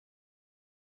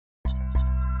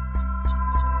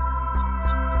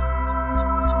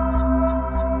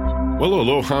Well,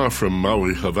 aloha from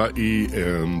Maui, Hawaii,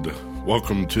 and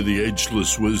welcome to the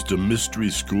Ageless Wisdom Mystery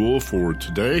School for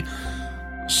today,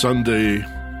 Sunday,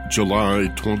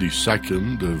 July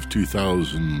 22nd of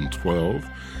 2012.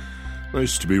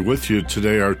 Nice to be with you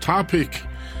today. Our topic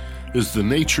is the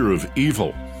nature of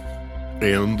evil.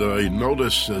 And I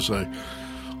notice as I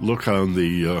look on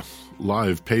the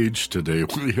live page today,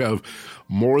 we have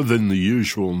more than the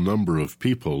usual number of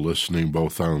people listening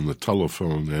both on the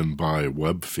telephone and by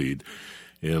web feed.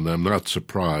 And I'm not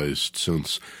surprised,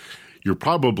 since you're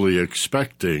probably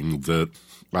expecting that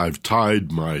I've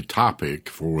tied my topic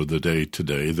for the day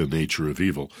today, the nature of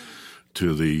evil,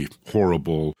 to the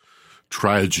horrible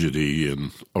tragedy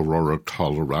in Aurora,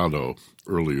 Colorado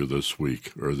earlier this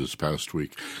week, or this past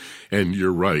week. And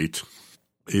you're right,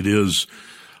 it is,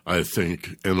 I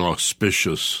think, an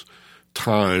auspicious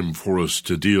time for us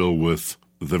to deal with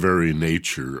the very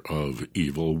nature of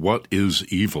evil. What is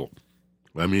evil?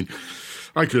 I mean,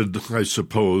 I could, I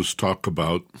suppose, talk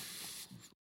about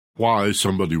why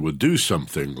somebody would do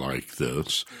something like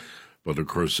this, but of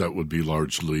course that would be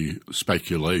largely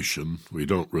speculation. We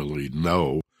don't really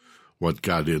know what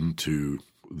got into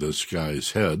this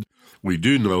guy's head. We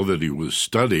do know that he was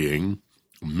studying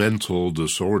mental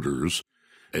disorders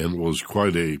and was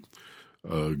quite a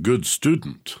good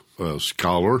student, a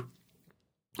scholar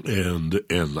and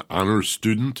an honor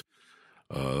student,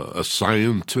 a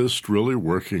scientist really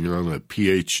working on a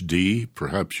PhD,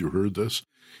 perhaps you heard this,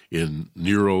 in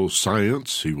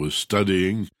neuroscience. He was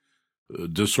studying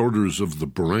disorders of the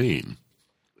brain,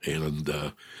 and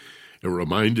it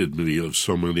reminded me of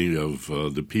so many of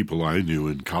the people I knew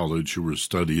in college who were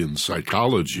studying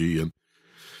psychology, and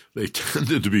they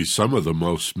tended to be some of the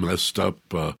most messed up,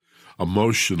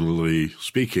 emotionally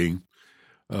speaking,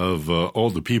 of all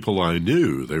the people I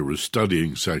knew. They were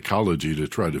studying psychology to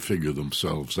try to figure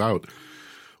themselves out.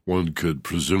 One could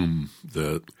presume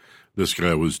that this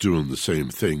guy was doing the same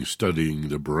thing, studying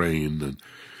the brain and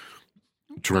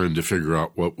trying to figure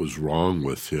out what was wrong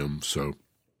with him. So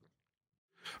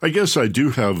I guess I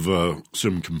do have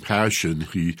some compassion.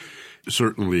 He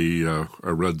certainly, I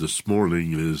read this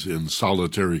morning, is in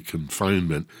solitary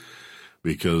confinement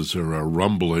because there are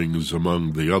rumblings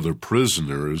among the other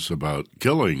prisoners about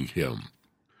killing him.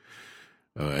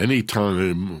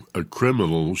 Anytime a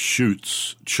criminal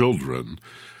shoots children,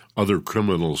 other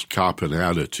criminals cop an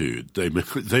attitude.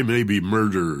 They may be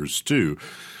murderers too,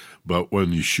 but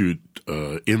when you shoot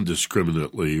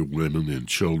indiscriminately women and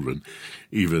children,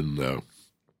 even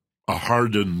a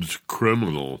hardened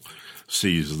criminal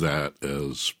sees that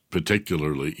as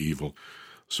particularly evil.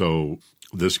 So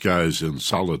this guy's in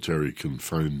solitary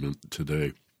confinement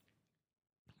today.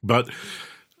 But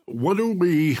what are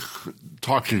we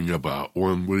talking about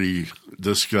when we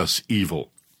discuss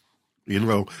evil? You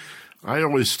know, I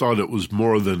always thought it was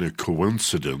more than a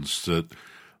coincidence that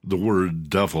the word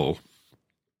devil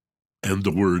and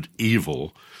the word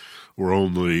evil were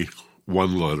only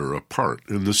one letter apart,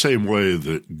 in the same way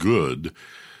that good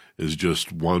is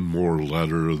just one more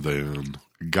letter than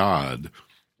God.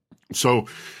 So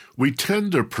we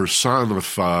tend to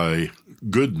personify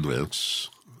goodness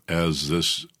as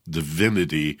this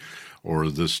divinity or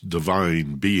this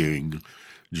divine being,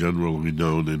 generally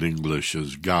known in English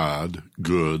as God,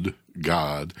 good,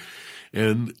 God.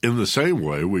 And in the same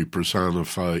way, we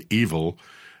personify evil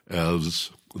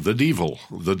as the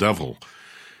devil.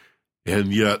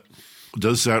 And yet,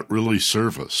 does that really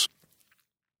serve us?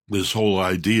 This whole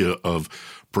idea of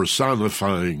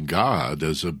personifying God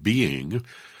as a being,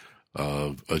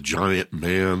 a giant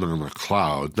man on a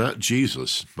cloud, not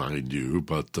Jesus, mind you,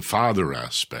 but the Father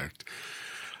aspect.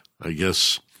 I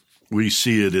guess we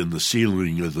see it in the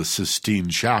ceiling of the Sistine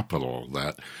Chapel,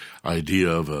 that idea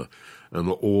of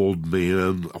an old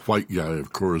man, a white guy,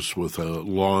 of course, with a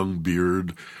long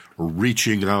beard,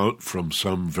 reaching out from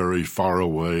some very far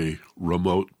away,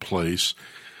 remote place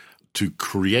to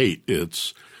create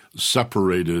its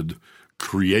separated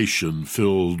creation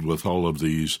filled with all of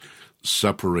these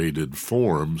separated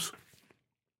forms.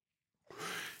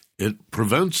 It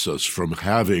prevents us from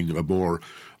having a more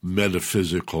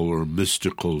metaphysical or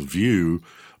mystical view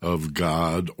of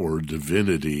God or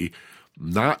divinity,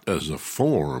 not as a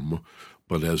form,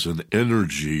 but as an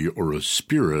energy or a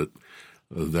spirit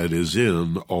that is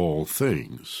in all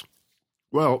things.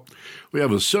 Well, we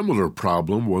have a similar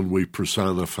problem when we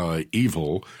personify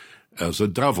evil as a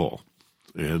devil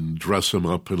and dress him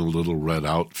up in a little red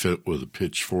outfit with a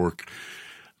pitchfork.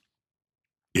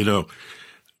 You know,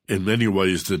 in many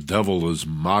ways, the devil is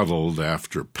modeled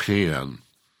after Pan,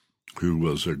 who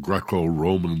was a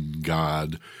Greco-Roman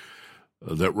god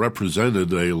that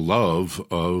represented a love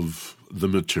of the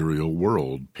material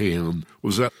world. Pan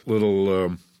was that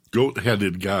little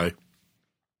goat-headed guy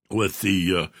with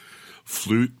the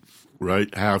flute,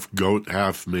 right? Half goat,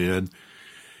 half man.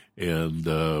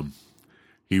 And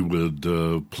he would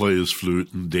play his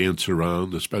flute and dance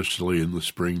around, especially in the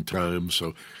springtime.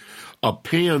 So a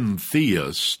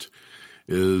pantheist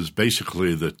is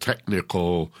basically the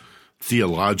technical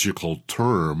theological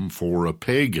term for a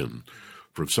pagan,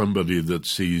 for somebody that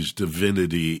sees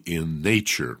divinity in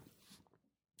nature.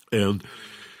 And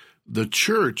the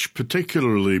church,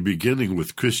 particularly beginning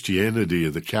with Christianity,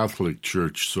 the Catholic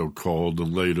Church so-called,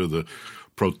 and later the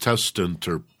Protestant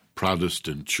or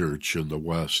Protestant Church in the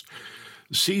West,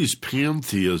 sees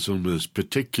pantheism as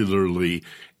particularly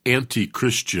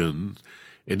anti-Christian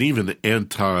and even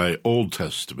anti-Old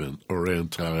Testament or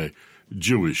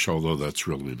anti-Jewish, although that's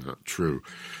really not true.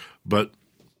 But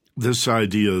this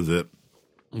idea that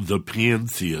the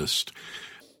pantheist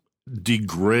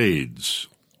degrades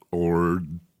or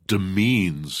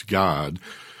demeans God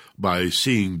by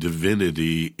seeing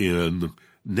divinity in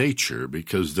nature,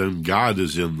 because then God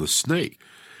is in the snake,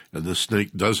 and the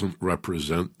snake doesn't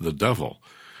represent the devil.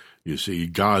 You see,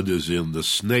 God is in the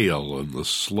snail and the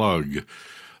slug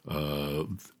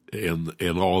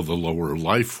and all the lower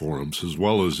life forms, as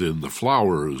well as in the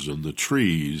flowers and the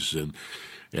trees and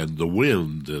the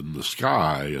wind and the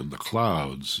sky and the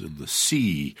clouds and the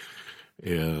sea,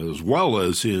 as well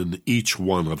as in each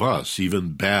one of us,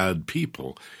 even bad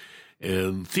people.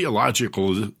 And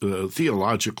theologically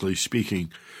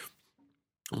speaking,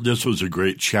 this was a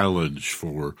great challenge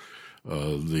for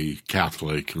the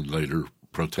Catholic and later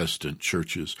Protestant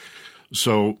churches.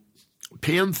 So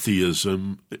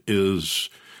pantheism is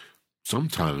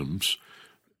sometimes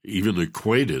even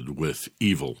equated with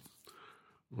evil.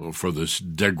 For this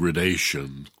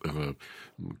degradation,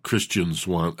 Christians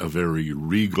want a very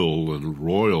regal and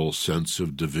royal sense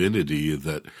of divinity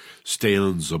that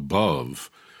stands above,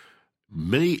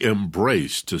 may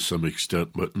embrace to some extent,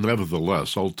 but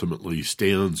nevertheless ultimately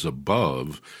stands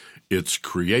above its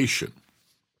creation.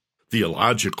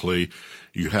 Theologically,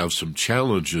 you have some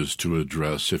challenges to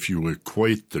address if you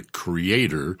equate the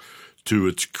Creator to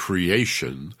its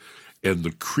creation and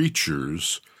the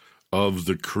creatures of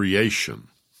the creation.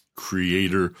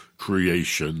 Creator,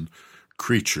 creation,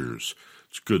 creatures.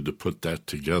 It's good to put that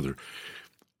together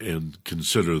and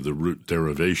consider the root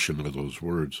derivation of those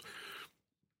words.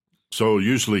 So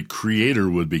usually creator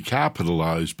would be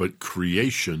capitalized, but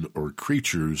creation or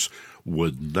creatures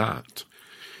would not.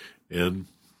 And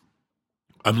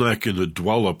I'm not going to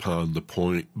dwell upon the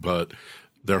point, but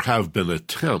there have been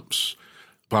attempts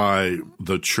by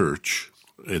the church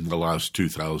in the last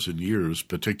 2,000 years,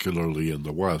 particularly in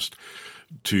the West,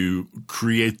 to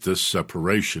create this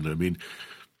separation. I mean,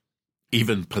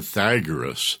 even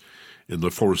Pythagoras in the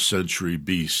 4th century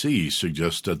BC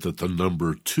suggested that the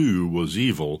number 2 was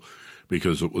evil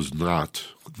because it was not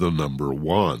the number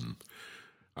 1.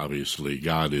 Obviously,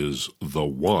 God is the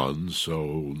one,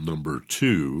 so number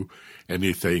 2,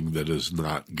 anything that is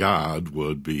not God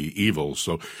would be evil.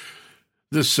 So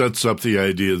this sets up the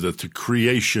idea that the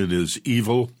creation is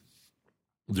evil.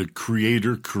 The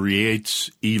Creator creates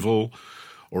evil,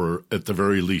 or at the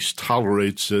very least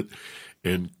tolerates it.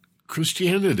 And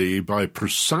Christianity, by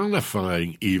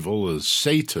personifying evil as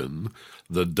Satan,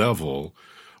 the devil,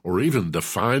 or even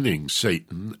defining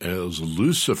Satan as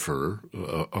Lucifer,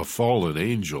 a fallen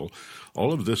angel,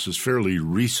 all of this is fairly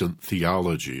recent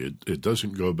theology. It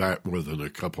doesn't go back more than a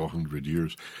couple hundred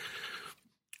years.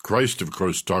 Christ, of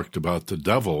course, talked about the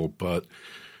devil, but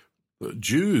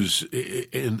Jews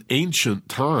in ancient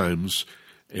times,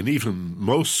 and even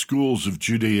most schools of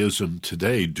Judaism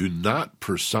today, do not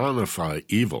personify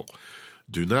evil,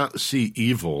 do not see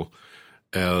evil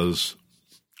as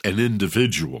an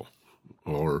individual,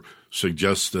 or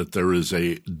suggest that there is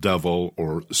a devil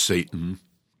or Satan.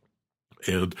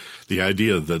 And the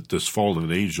idea that this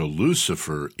fallen angel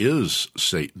Lucifer is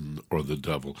Satan or the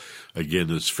devil, again,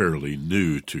 is fairly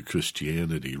new to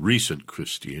Christianity, recent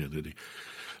Christianity.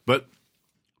 But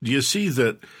do you see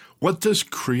that what this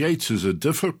creates is a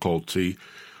difficulty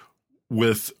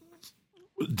with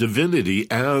divinity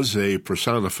as a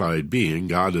personified being?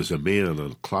 God is a man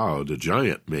on a cloud, a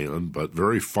giant man, but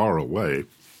very far away,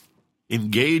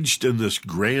 engaged in this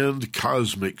grand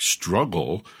cosmic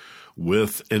struggle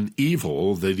with an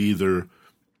evil that either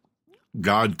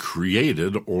God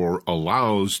created or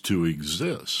allows to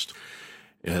exist.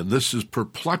 And this is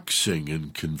perplexing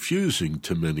and confusing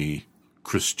to many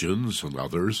Christians and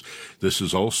others. This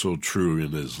is also true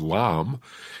in Islam,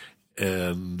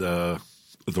 and though,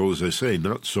 as I say,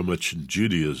 not so much in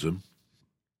Judaism.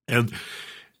 And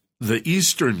The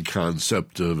Eastern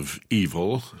concept of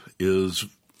evil is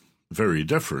very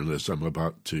different, as I'm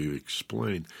about to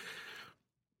explain.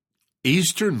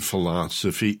 Eastern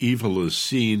philosophy, evil is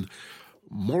seen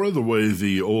more the way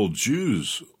the old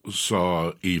Jews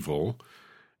saw evil,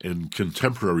 and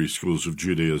contemporary schools of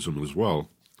Judaism as well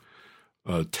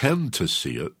tend to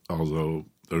see it, although,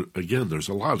 again, there's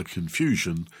a lot of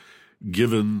confusion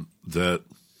given that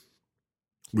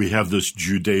we have this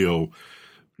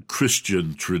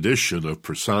Judeo-Christian tradition of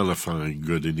personifying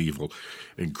good and evil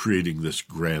and creating this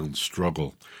grand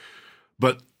struggle.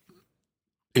 But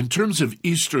in terms of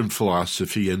Eastern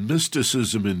philosophy and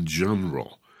mysticism in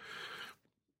general,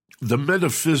 the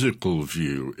metaphysical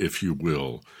view, if you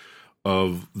will,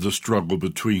 of the struggle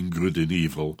between good and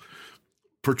evil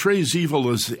portrays evil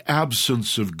as the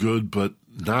absence of good, but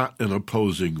not an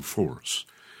opposing force.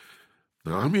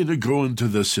 Now, I'm going to go into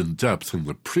this in depth in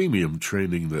the premium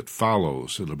training that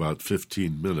follows in about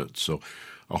 15 minutes, so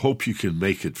I hope you can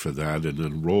make it for that and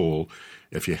enroll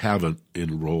if you haven't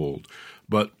enrolled.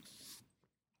 But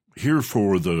here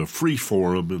for the free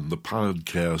forum and the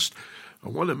podcast, I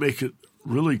want to make it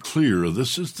really clear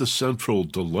this is the central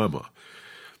dilemma.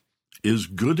 Is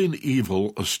good and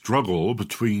evil a struggle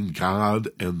between God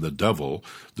and the devil,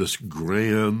 this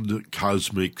grand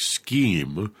cosmic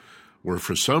scheme where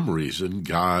for some reason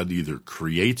God either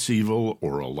creates evil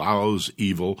or allows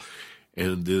evil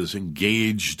and is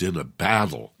engaged in a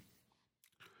battle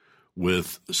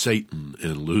with Satan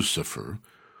and Lucifer?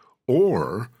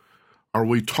 Or are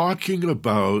we talking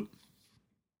about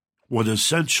what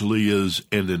essentially is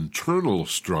an internal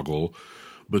struggle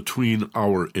between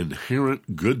our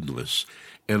inherent goodness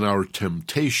and our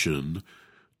temptation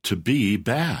to be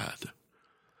bad?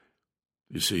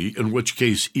 You see, in which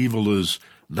case evil is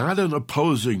not an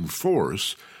opposing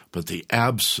force, but the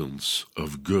absence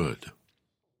of good.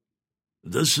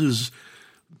 This is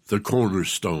the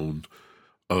cornerstone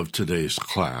of today's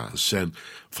class, and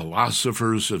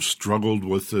philosophers have struggled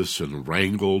with this and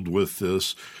wrangled with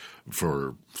this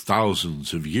for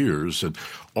thousands of years, and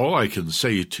all I can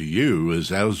say to you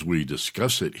is, as we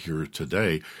discuss it here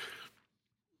today,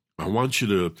 I want you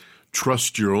to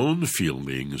trust your own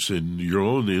feelings and your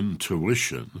own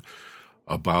intuition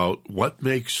about what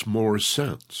makes more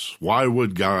sense. Why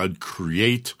would God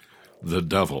create the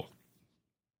devil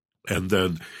and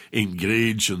then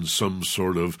engage in some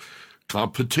sort of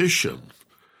competition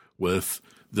with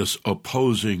this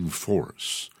opposing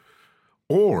force?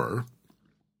 Or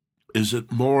is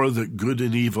it more that good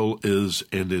and evil is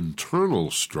an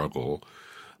internal struggle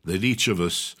that each of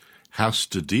us has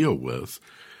to deal with?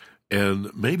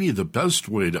 And maybe the best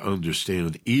way to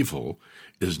understand evil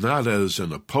is not as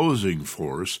an opposing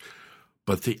force,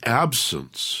 but the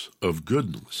absence of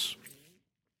goodness.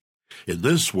 In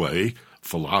this way,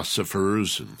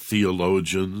 philosophers and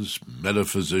theologians,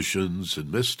 metaphysicians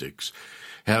and mystics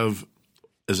have,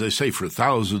 as I say, for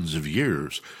thousands of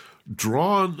years,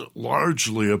 drawn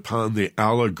largely upon the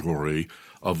allegory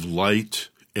of light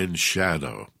and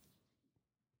shadow.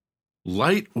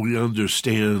 Light we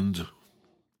understand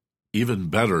even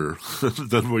better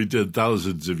than we did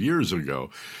thousands of years ago,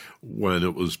 when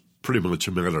it was pretty much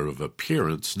a matter of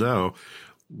appearance. Now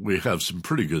we have some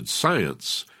pretty good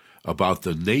science about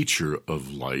the nature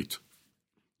of light,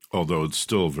 although it's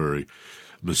still very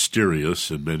mysterious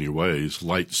in many ways.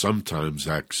 Light sometimes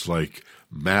acts like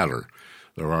matter.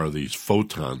 There are these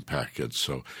photon packets,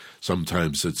 so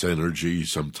sometimes it's energy,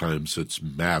 sometimes it's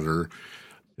matter.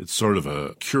 It's sort of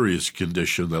a curious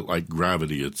condition that, like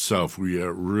gravity itself, we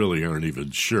really aren't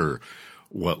even sure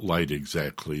what light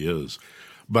exactly is.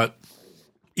 But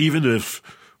even if,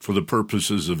 for the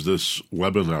purposes of this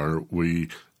webinar, we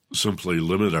simply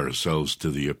limit ourselves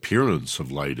to the appearance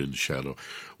of light and shadow,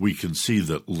 we can see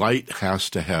that light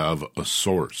has to have a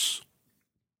source.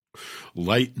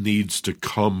 Light needs to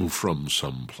come from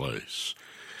someplace,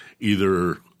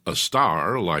 either a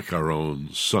star like our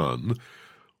own sun,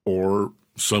 or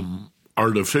some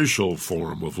artificial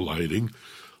form of lighting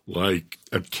like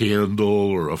a candle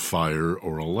or a fire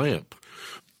or a lamp.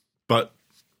 But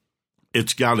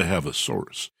it's got to have a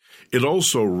source. It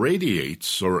also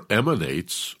radiates or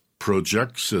emanates,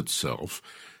 projects itself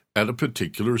at a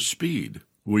particular speed.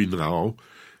 We now,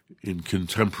 in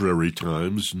contemporary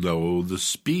times, know the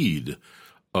speed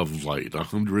of light,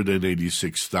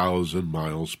 186,000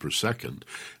 miles per second.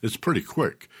 It's pretty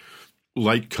quick.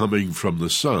 Light coming from the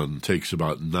sun takes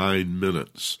about 9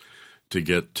 minutes to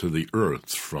get to the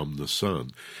earth from the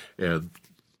sun. And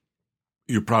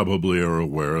you probably are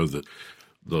aware that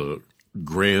the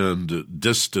grand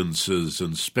distances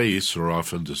in space are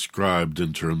often described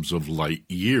in terms of light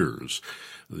years.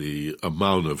 the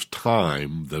amount of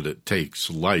time that it takes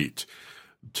light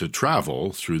to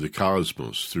travel through the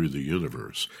cosmos, through the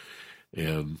universe.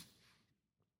 And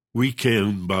we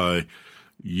can, by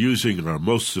using our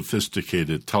most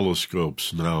sophisticated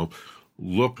telescopes now,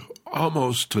 look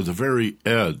almost to the very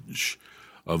edge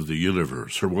of the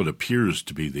universe, or what appears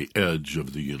to be the edge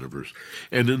of the universe.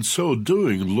 And in so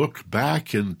doing, look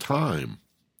back in time,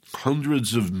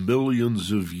 hundreds of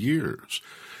millions of years,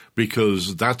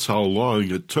 because that's how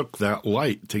long it took that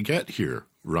light to get here,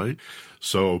 right?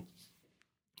 So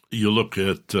you look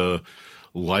at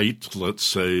light, let's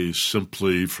say,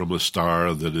 simply from a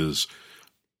star that is,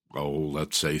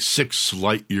 let's say 6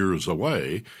 light years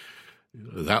away.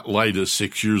 That light is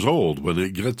 6 years old when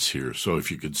it gets here. So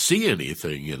if you could see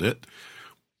anything in it,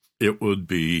 it would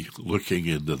be looking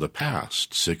into the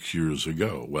past 6 years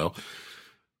ago. Well,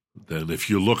 then if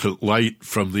you look at light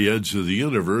from the edge of the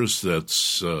universe,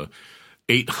 that's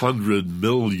 800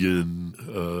 million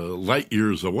light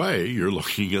years away, you're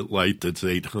looking at light that's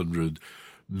 800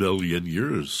 million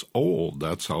years old.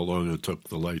 That's how long it took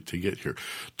the light to get here.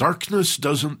 Darkness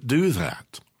doesn't do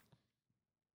that.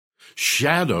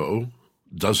 Shadow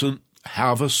doesn't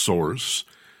have a source,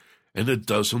 and it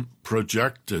doesn't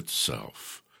project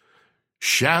itself.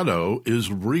 Shadow is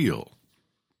real,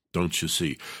 don't you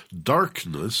see?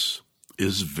 Darkness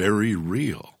is very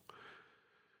real.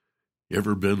 You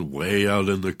ever been way out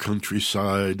in the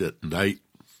countryside at night,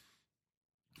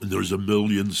 and there's a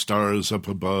million stars up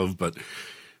above, but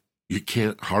you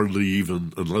can't hardly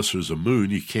even, unless there's a moon,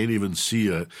 you can't even see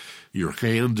your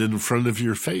hand in front of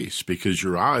your face, because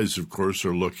your eyes, of course,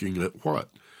 are looking at what?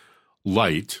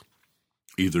 Light,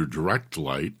 either direct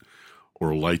light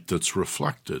or light that's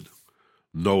reflected.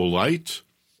 No light,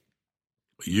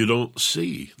 you don't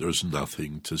see. There's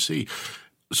nothing to see.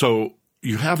 So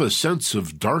you have a sense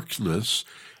of darkness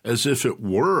as if it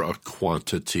were a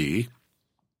quantity.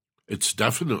 It's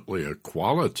definitely a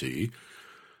quality,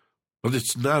 but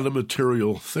it's not a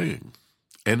material thing,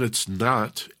 and it's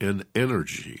not an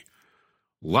energy.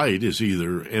 Light is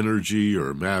either energy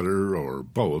or matter or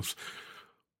both,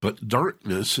 but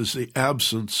darkness is the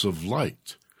absence of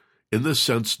light. In this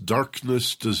sense,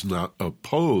 darkness does not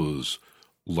oppose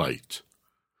light.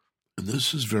 And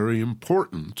this is very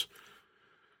important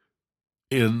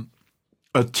in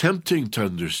attempting to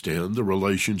understand the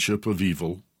relationship of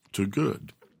evil to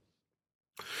good.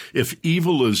 If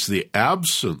evil is the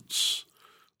absence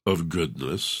of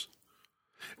goodness,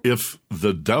 if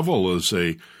the devil is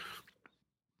a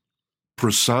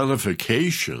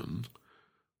personification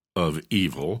of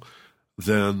evil,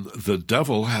 then the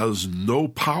devil has no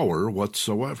power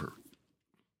whatsoever.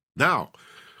 Now,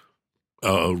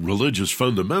 a religious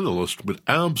fundamentalist would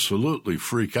absolutely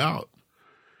freak out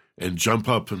and jump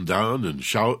up and down and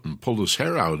shout and pull his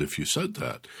hair out if you said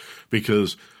that,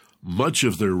 because much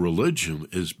of their religion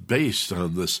is based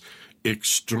on this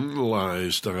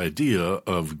externalized idea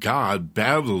of God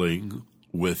battling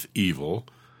with evil,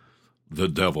 the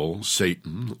devil,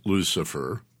 Satan,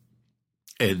 Lucifer,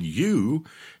 and you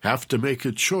have to make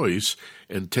a choice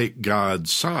and take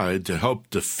God's side to help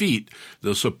defeat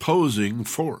this opposing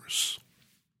force.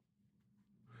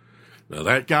 Now,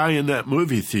 that guy in that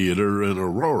movie theater in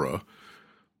Aurora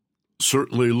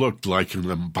certainly looked like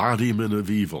an embodiment of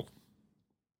evil.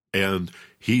 And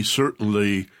he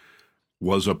certainly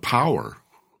was a power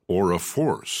or a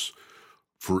force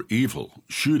for evil,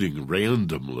 shooting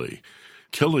randomly,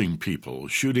 killing people,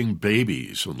 shooting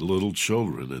babies and little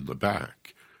children in the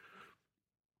back.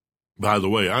 By the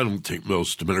way, I don't think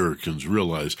most Americans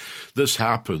realize this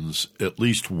happens at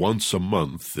least once a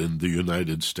month in the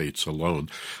United States alone.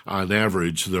 On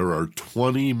average, there are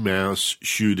 20 mass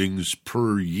shootings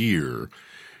per year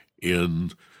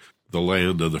in the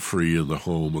land of the free and the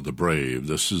home of the brave.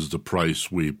 This is the price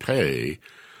we pay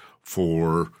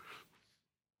for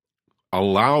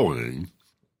allowing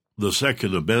the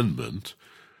Second Amendment,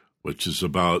 which is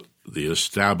about the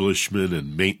establishment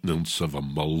and maintenance of a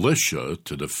militia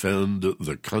to defend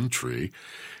the country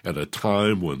at a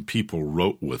time when people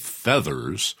wrote with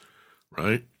feathers,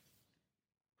 right?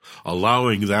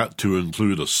 Allowing that to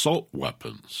include assault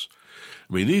weapons.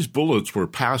 I mean, these bullets were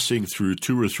passing through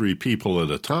 2 or 3 people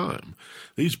at a time.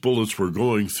 These bullets were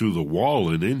going through the wall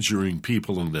and injuring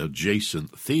people in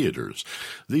adjacent theaters.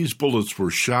 These bullets were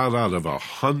shot out of a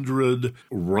 100-round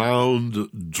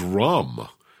drum.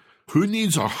 Who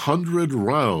needs 100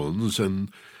 rounds and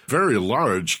very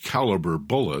large caliber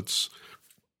bullets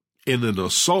in an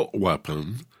assault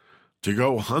weapon to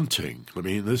go hunting? I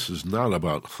mean, this is not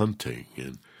about hunting.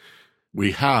 And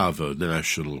we have a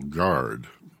National Guard.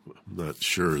 I'm not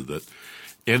sure that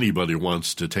anybody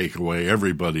wants to take away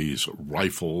everybody's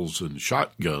rifles and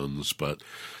shotguns, but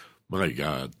my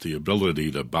God, the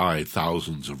ability to buy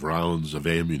thousands of rounds of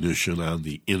ammunition on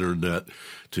the internet,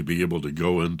 to be able to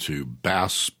go into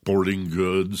Bass Sporting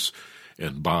Goods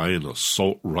and buy an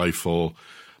assault rifle.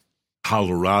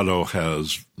 Colorado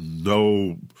has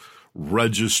no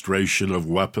registration of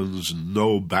weapons,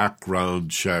 no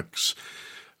background checks.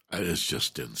 It's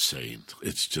just insane.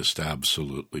 It's just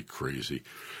absolutely crazy.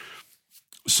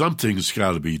 Something's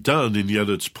got to be done, and yet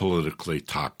it's politically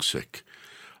toxic.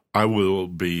 I will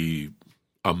be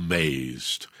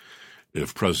amazed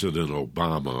if President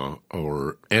Obama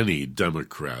or any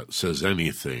Democrat says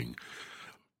anything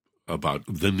about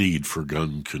the need for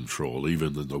gun control,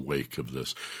 even in the wake of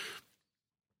this.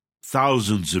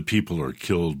 Thousands of people are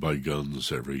killed by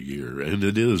guns every year, and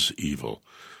it is evil.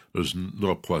 There's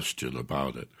no question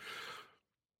about it.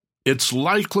 It's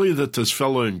likely that this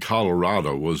fellow in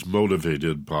Colorado was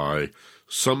motivated by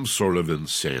some sort of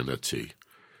insanity.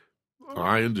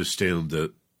 I understand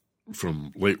that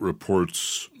from late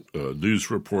reports, news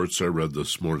reports I read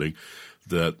this morning,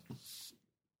 that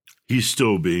he's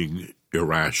still being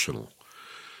irrational,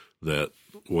 that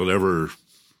whatever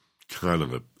kind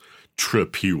of a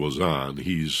trip he was on,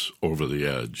 he's over the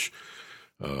edge.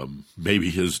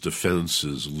 Maybe his defense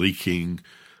is leaking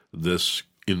this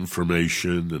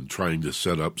information and trying to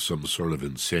set up some sort of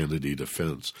insanity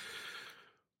defense.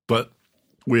 But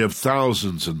we have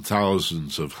thousands and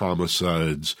thousands of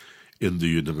homicides in the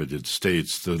United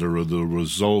States that are the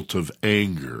result of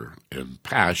anger and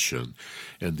passion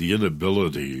and the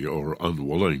inability or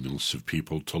unwillingness of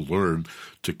people to learn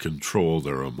to control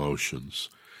their emotions.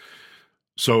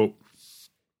 So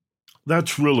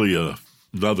that's really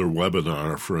another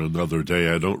webinar for another day.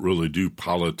 I don't really do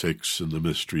politics in the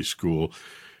mystery school,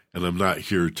 and I'm not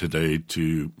here today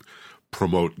to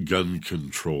promote gun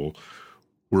control.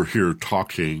 We're here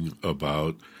talking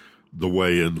about the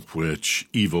way in which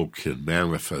evil can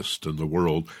manifest in the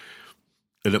world.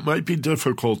 And it might be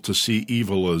difficult to see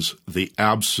evil as the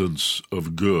absence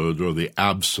of good or the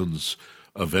absence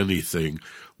of anything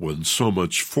when so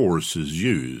much force is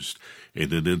used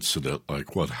in an incident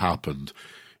like what happened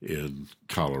in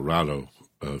Colorado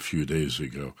a few days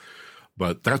ago.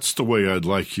 But that's the way I'd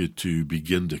like you to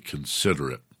begin to consider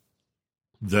it,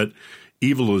 that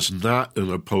evil is not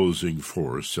an opposing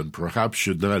force and perhaps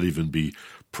should not even be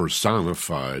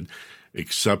personified,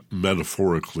 except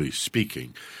metaphorically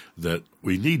speaking, that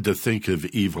we need to think of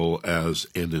evil as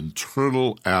an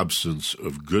internal absence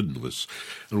of goodness,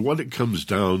 and what it comes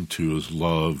down to is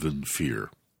love and fear.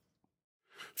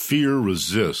 Fear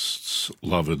resists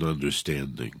love and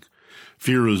understanding.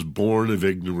 Fear is born of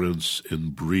ignorance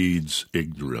and breeds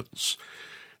ignorance.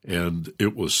 And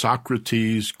it was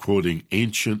Socrates quoting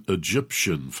ancient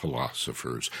Egyptian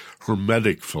philosophers,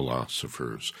 Hermetic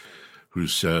philosophers, who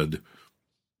said,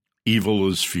 evil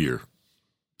is fear.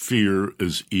 Fear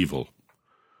is evil.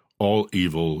 All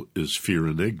evil is fear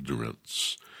and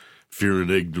ignorance. Fear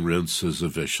and ignorance is a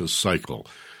vicious cycle.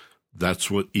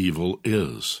 That's what evil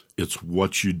is. It's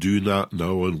what you do not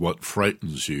know and what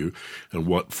frightens you, and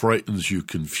what frightens you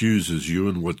confuses you,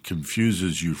 and what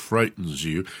confuses you frightens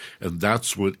you, and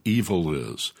that's what evil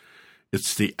is.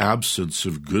 It's the absence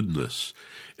of goodness.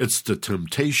 It's the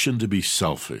temptation to be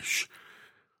selfish.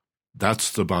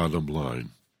 That's the bottom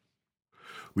line.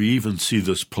 We even see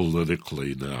this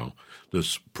politically now,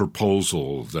 this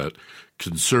proposal that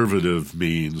conservative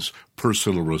means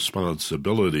personal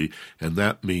responsibility, and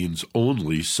that means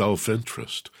only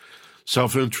self-interest.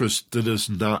 Self-interest that is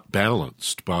not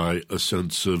balanced by a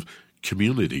sense of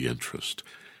community interest.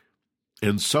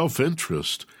 And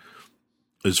self-interest,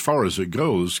 as far as it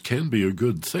goes, can be a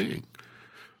good thing.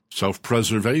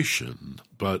 Self-preservation,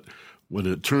 but when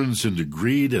it turns into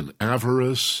greed and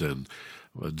avarice and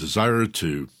a desire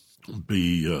to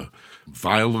be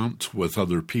violent with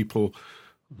other people,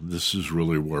 this is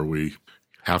really where we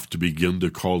have to begin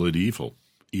to call it evil,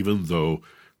 even though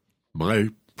my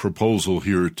proposal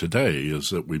here today is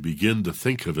that we begin to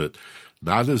think of it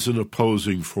not as an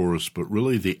opposing force, but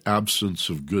really the absence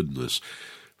of goodness,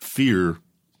 fear,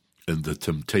 and the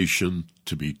temptation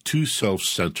to be too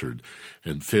self-centered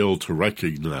and fail to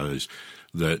recognize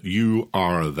that you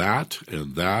are that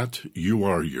and that, you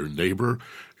are your neighbor,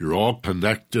 you're all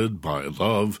connected by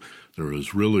love. There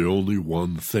is really only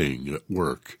one thing at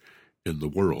work in the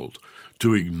world.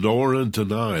 To ignore and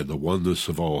deny the oneness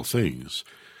of all things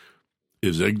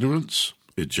is ignorance,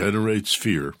 it generates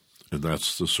fear, and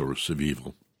that's the source of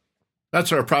evil.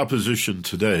 That's our proposition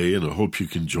today, and I hope you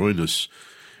can join us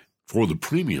for the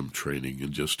premium training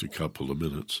in just a couple of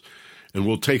minutes, and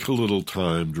we'll take a little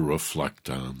time to reflect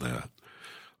on that.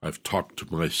 I've talked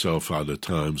to myself out of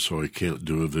time, so I can't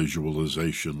do a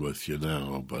visualization with you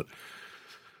now, but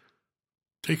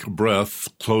take a breath,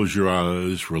 close your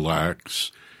eyes,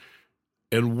 relax,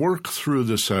 and work through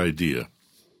this idea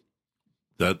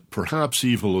that perhaps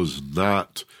evil is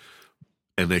not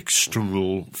an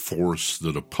external force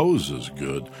that opposes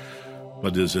good,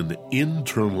 but is an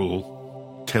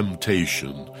internal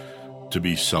temptation to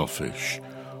be selfish,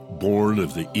 born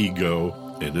of the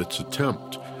ego and its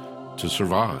attempt to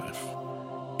survive.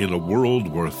 In a world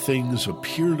where things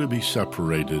appear to be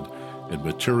separated, and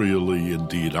materially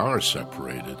indeed are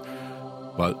separated,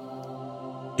 but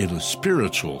in a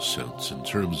spiritual sense, in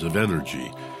terms of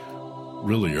energy,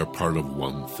 really are part of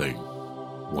one thing,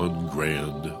 one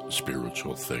grand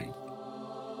spiritual thing.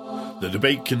 The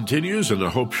debate continues, and I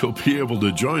hope you'll be able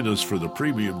to join us for the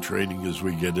premium training as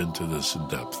we get into this in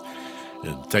depth.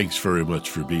 And thanks very much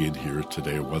for being here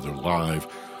today, whether live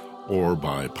or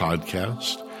by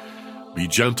podcast. Be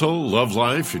gentle, love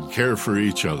life, and care for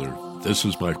each other. This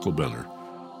is Michael Benner.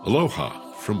 Aloha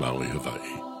from Maui,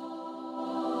 Hawaii.